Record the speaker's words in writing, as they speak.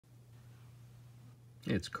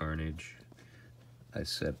It's Carnage. I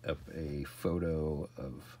set up a photo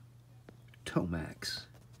of Tomax,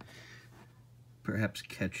 perhaps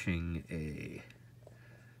catching a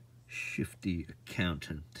shifty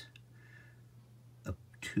accountant up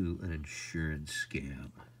to an insurance scam.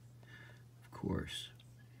 Of course,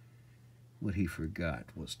 what he forgot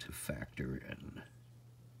was to factor in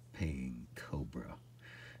paying Cobra.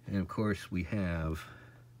 And of course, we have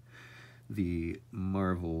the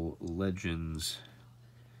Marvel Legends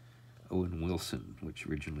Owen Wilson, which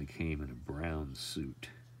originally came in a brown suit.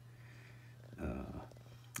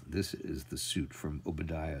 This is the suit from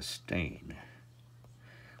Obadiah Stane,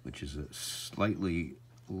 which is a slightly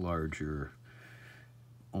larger,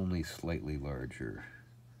 only slightly larger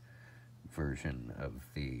version of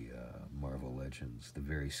the Marvel Legends, the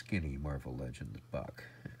very skinny Marvel Legends buck.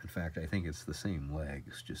 In fact, I think it's the same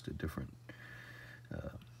legs, just a different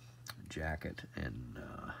jacket, and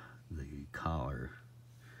the collar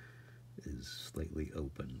is slightly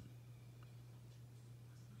open.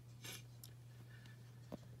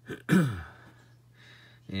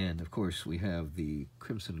 And of course we have the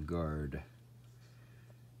Crimson Guard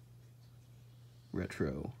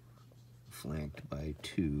retro, flanked by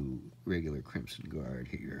two regular Crimson Guard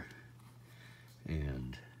here.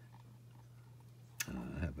 And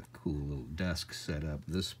I have a cool little desk set up.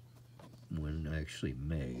 This one I actually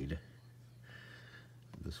made.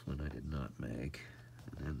 This one I did not make.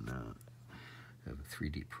 And then I have a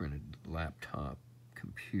 3D printed laptop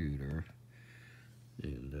computer.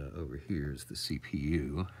 And over here is the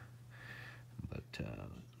CPU. But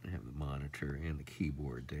I have the monitor and the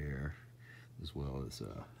keyboard there, as well as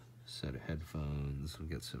a set of headphones. We've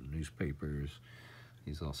got some newspapers.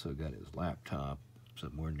 He's also got his laptop,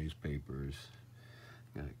 some more newspapers,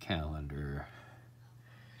 got a calendar,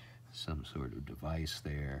 some sort of device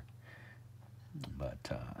there.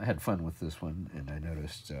 But I had fun with this one, and I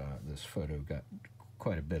noticed this photo got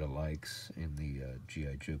quite a bit of likes in the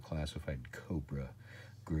G.I. Joe Classified Cobra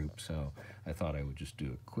group, so I thought I would just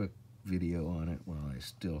do a quick video on it while I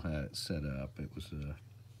still had it set up. It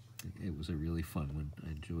was a really fun one.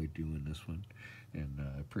 I enjoyed doing this one, and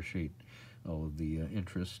I appreciate all of the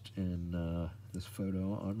interest in this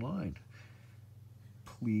photo online.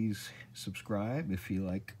 Please subscribe if you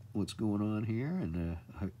like what's going on here, and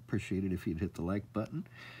I appreciate it if you'd hit the like button,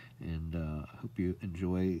 and I hope you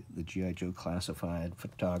enjoy the G.I. Joe Classified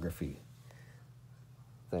photography.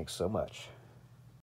 Thanks so much.